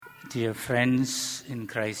Dear friends in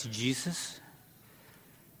Christ Jesus,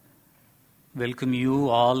 welcome you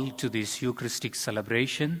all to this Eucharistic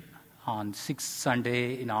celebration on 6th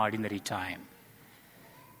Sunday in Ordinary Time.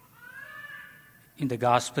 In the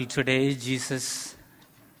Gospel today, Jesus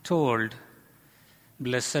told,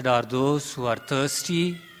 "Blessed are those who are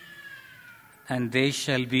thirsty, and they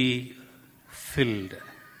shall be filled."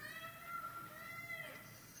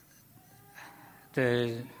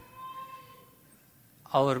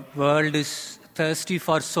 Our world is thirsty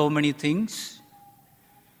for so many things,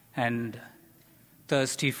 and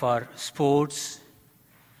thirsty for sports,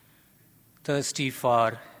 thirsty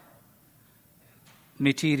for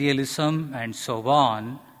materialism, and so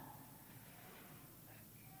on.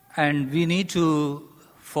 And we need to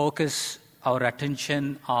focus our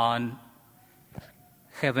attention on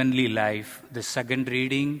heavenly life. The second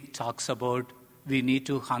reading talks about we need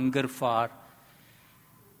to hunger for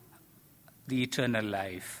the eternal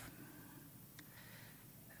life.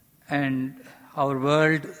 And our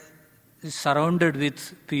world is surrounded with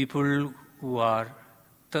people who are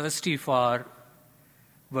thirsty for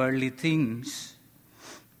worldly things,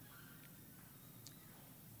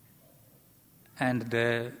 and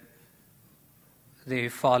they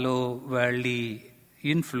follow worldly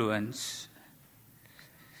influence.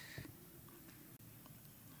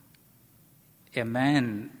 A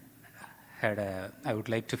man I would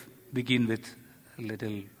like to begin with a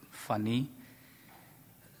little funny.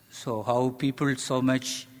 So how people so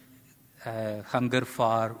much hunger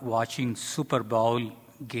for watching Super Bowl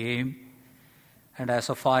game, and as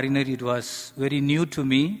a foreigner it was very new to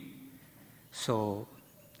me. So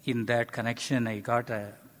in that connection I got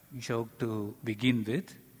a joke to begin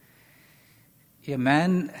with. A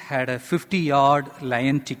man had a 50-yard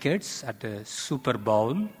lion tickets at the Super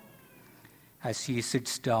Bowl. As he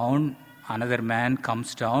sits down, another man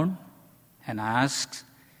comes down and asks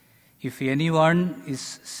if anyone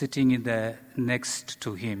is sitting in the next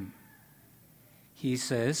to him. He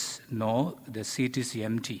says, "No, the seat is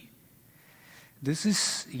empty." "This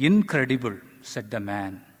is incredible," said the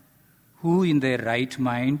man. "Who in their right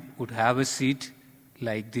mind would have a seat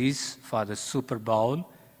like this for the Super Bowl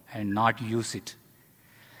and not use it?"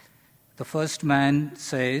 The first man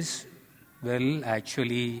says, "Well,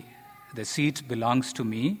 actually, the seat belongs to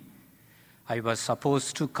me. I was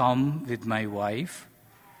supposed to come with my wife,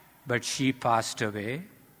 but she passed away.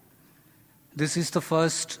 This is the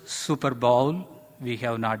first Super Bowl. We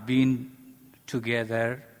have not been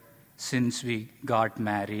together since we got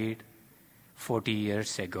married 40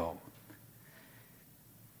 years ago."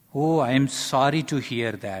 "Oh, I am sorry to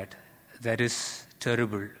hear that. That is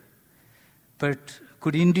terrible. But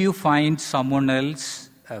couldn't you find someone else,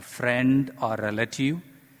 a friend or relative,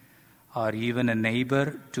 or even a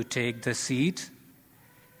neighbor to take the seat?"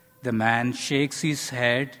 The man shakes his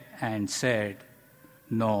head and said,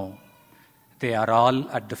 "No, they are all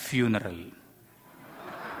at the funeral."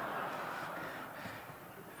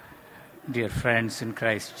 Dear friends in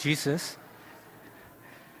Christ Jesus,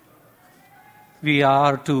 we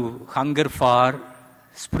are to hunger for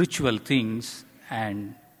spiritual things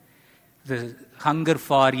and the hunger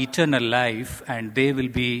for eternal life, and they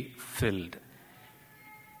will be filled.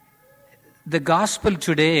 The gospel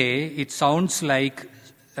today, it sounds like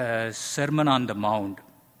a Sermon on the Mount,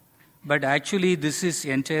 but actually this is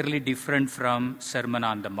entirely different from Sermon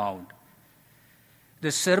on the Mount.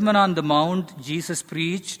 The Sermon on the Mount Jesus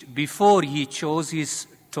preached before he chose his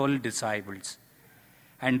 12 disciples,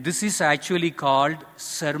 and this is actually called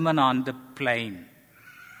Sermon on the Plain,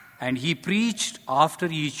 and he preached after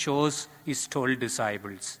he chose his 12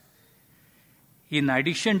 disciples. In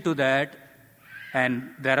addition to that,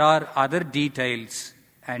 and there are other details.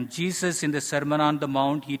 And Jesus in the Sermon on the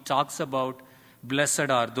Mount, he talks about blessed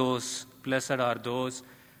are those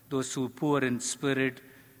who poor in spirit,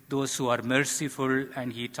 those who are merciful,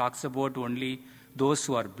 and he talks about only those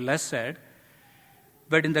who are blessed.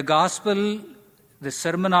 But in the Gospel, the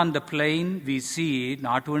Sermon on the Plain, we see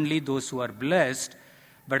not only those who are blessed,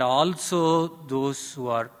 but also those who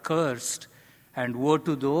are cursed. And woe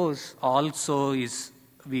to those also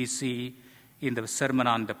we see in the Sermon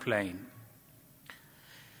on the Plain.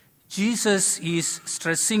 Jesus is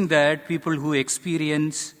stressing that people who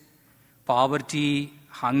experience poverty,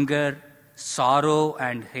 hunger, sorrow,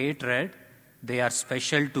 and hatred, they are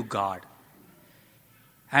special to God.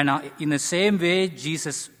 And in the same way,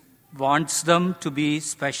 Jesus wants them to be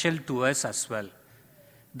special to us as well.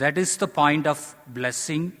 That is the point of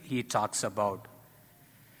blessing he talks about.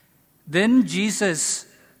 Then Jesus,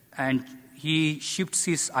 and he shifts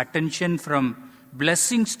his attention from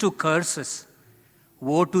blessings to curses.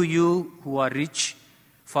 "Woe to you who are rich,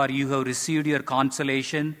 for you have received your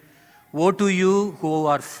consolation. Woe to you who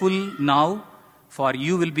are full now, for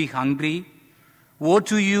you will be hungry. Woe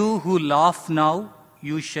to you who laugh now,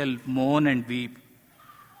 you shall mourn and weep.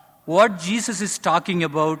 What Jesus is talking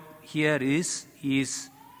about here is, he is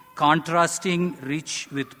contrasting rich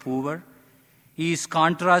with poor. He is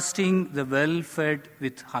contrasting the well-fed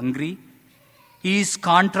with hungry. He is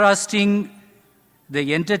contrasting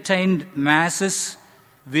the entertained masses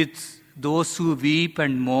with those who weep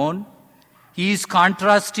and mourn. He is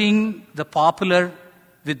contrasting the popular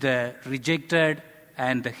with the rejected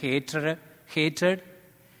and the hated.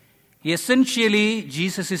 Essentially,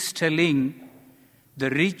 Jesus is telling the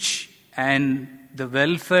rich and the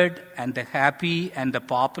well-fed and the happy and the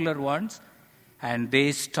popular ones, and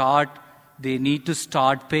they need to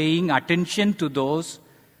start paying attention to those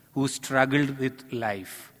who struggled with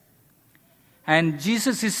life. And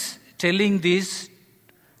Jesus is telling this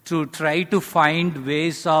to try to find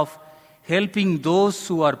ways of helping those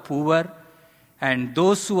who are poor and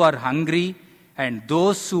those who are hungry and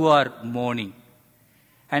those who are mourning.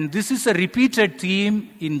 And this is a repeated theme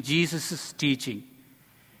in Jesus' teaching.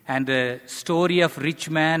 And the story of rich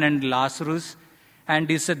man and Lazarus, and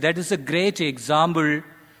that is a great example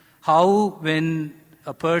how when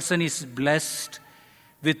a person is blessed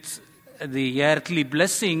with the earthly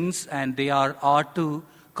blessings and they are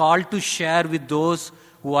called to share with those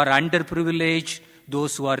who are underprivileged,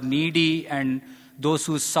 those who are needy, and those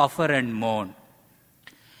who suffer and mourn.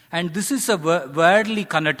 And this is a worldly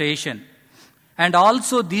connotation. And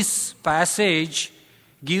also this passage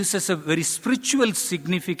gives us a very spiritual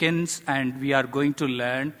significance, and we are going to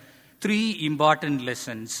learn 3 important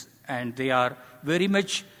lessons, and they are very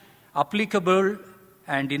much applicable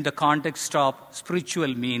and in the context of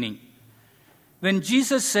spiritual meaning. When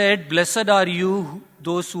Jesus said, "Blessed are you,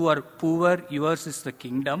 those who are poor, yours is the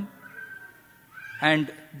kingdom,"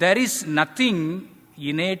 and there is nothing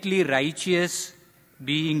innately righteous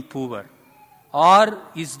being poor, or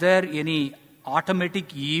is there any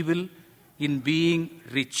automatic evil in being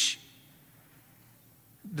rich?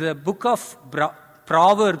 The book of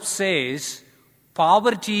Proverbs says,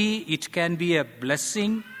 poverty, it can be a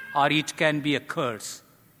blessing or it can be a curse.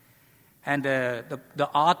 And the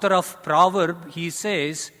author of Proverbs, he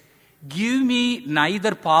says, "Give me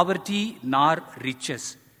neither poverty nor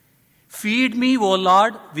riches. Feed me, O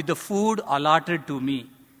Lord, with the food allotted to me,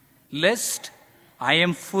 lest I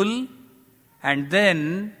am full, and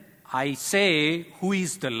then I say, who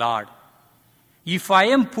is the Lord? If I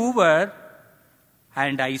am poor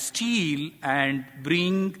and I steal and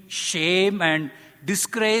bring shame and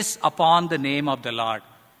disgrace upon the name of the Lord.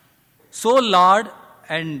 So, Lord,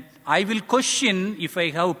 and I will question if I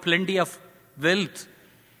have plenty of wealth,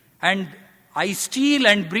 and I steal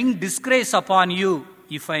and bring disgrace upon you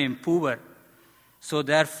if I am poor. So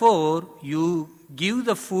therefore, you give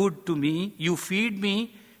the food to me, you feed me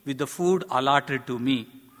with the food allotted to me."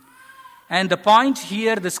 And the point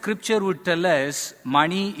here, the scripture would tell us,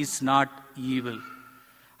 money is not evil.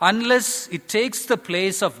 Unless it takes the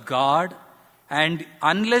place of God, and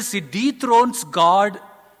unless it dethrones God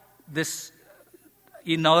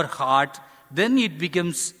in our heart, then it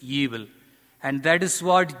becomes evil. And that is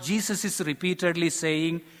what Jesus is repeatedly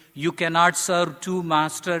saying. You cannot serve 2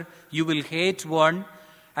 masters. You will hate one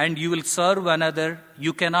and you will serve another.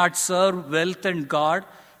 You cannot serve wealth and God.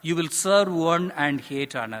 You will serve one and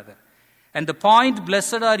hate another. And the point,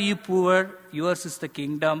 blessed are you poor, yours is the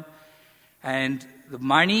kingdom. And the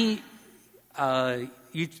money,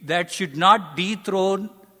 that should not dethrone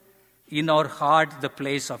in our heart the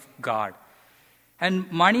place of God. And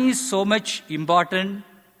money is so much important,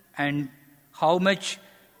 and how much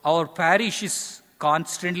our parish is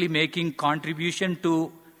constantly making contribution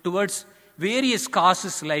towards various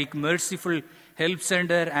causes like Merciful Help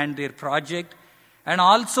Center and their project. And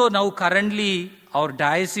also now currently our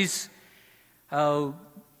diocese,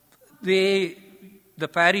 the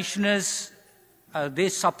parishioners, they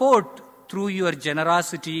support through your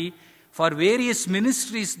generosity for various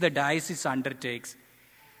ministries the diocese undertakes.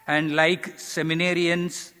 And like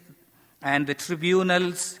seminarians and the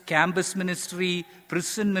tribunals, campus ministry,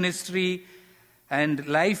 prison ministry, and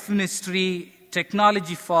life ministry,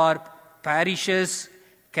 technology for parishes,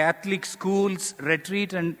 Catholic schools,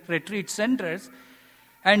 retreat centers,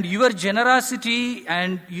 and your generosity,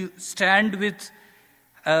 and you stand with,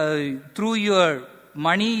 through your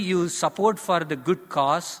money, you support for the good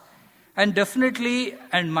cause. And definitely,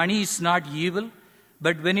 and money is not evil,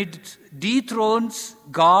 but when it dethrones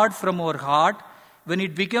God from our heart, when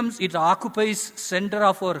it occupies center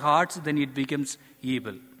of our hearts, then it becomes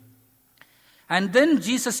evil. And then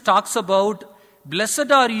Jesus talks about,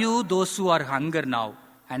 blessed are you, those who are hunger now,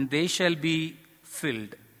 and they shall be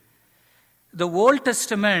filled. The Old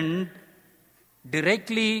Testament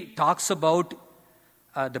directly talks about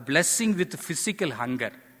the blessing with physical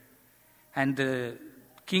hunger. And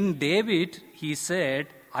King David, he said,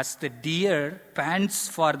 as the deer pants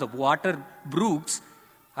for the water brooks,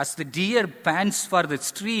 as the deer pants for the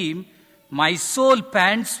stream, my soul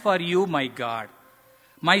pants for you, my God.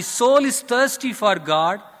 My soul is thirsty for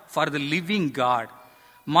God, for the living God.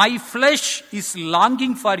 My flesh is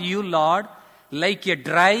longing for you, Lord, like a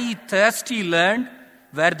dry, thirsty land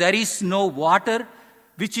where there is no water,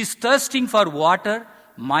 which is thirsting for water.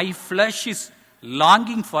 My flesh is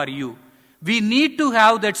longing for you. We need to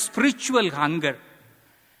have that spiritual hunger.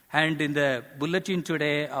 And in the bulletin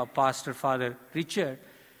today, Pastor Father Richard,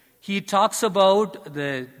 he talks about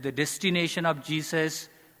the destination of Jesus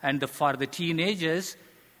and for the teenagers,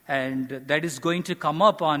 and that is going to come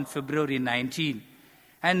up on February 19.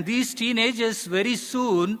 And these teenagers very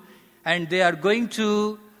soon, and they are going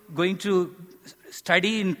to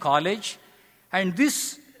study in college, and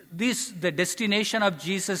the destination of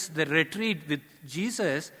Jesus, the retreat with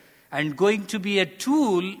Jesus, and going to be a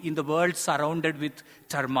tool in the world surrounded with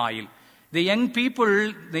turmoil. The young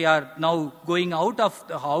people, they are now going out of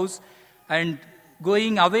the house and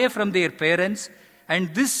going away from their parents.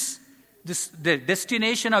 And the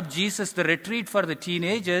destination of Jesus, the retreat for the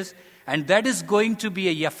teenagers, and that is going to be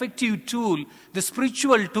an effective tool, the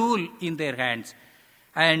spiritual tool in their hands.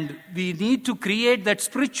 And we need to create that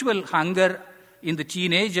spiritual hunger in the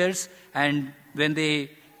teenagers, and when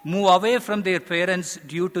they move away from their parents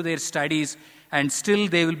due to their studies, and still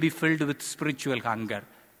they will be filled with spiritual hunger.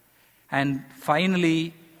 And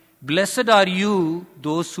finally, blessed are you,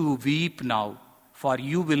 those who weep now, for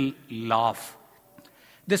you will laugh.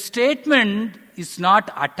 The statement is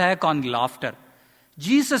not attack on laughter.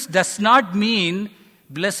 Jesus does not mean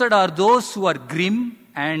blessed are those who are grim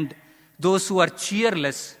and those who are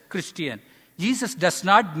cheerless Christian. Jesus does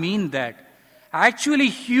not mean that. Actually,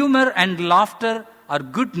 humor and laughter are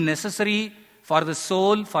good necessary for the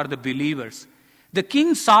soul, for the believers. The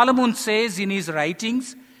King Solomon says in his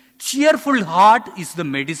writings, cheerful heart is the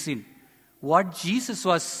medicine. What Jesus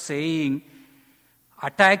was saying,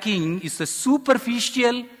 attacking, is the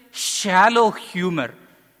superficial, shallow humor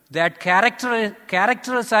that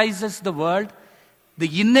characterizes the world,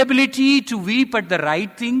 the inability to weep at the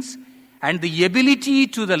right things, and the ability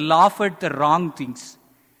to laugh at the wrong things.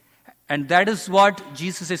 And that is what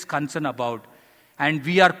Jesus is concerned about. And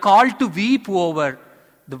we are called to weep over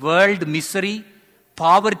the world misery,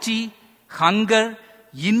 poverty, hunger,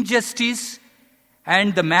 injustice,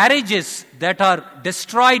 and the marriages that are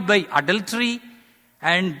destroyed by adultery,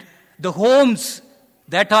 and the homes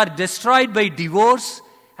that are destroyed by divorce,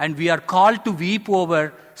 and we are called to weep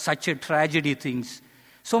over such a tragedy things.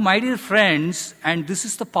 So, my dear friends, and this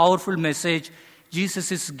is the powerful message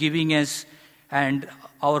Jesus is giving us, and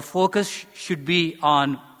our focus should be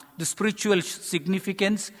on the spiritual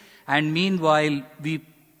significance, and meanwhile we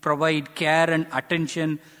provide care and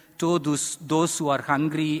attention to those who are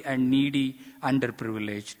hungry and needy,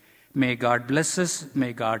 underprivileged. May God bless us.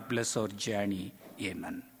 May God bless our journey.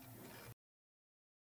 Amen.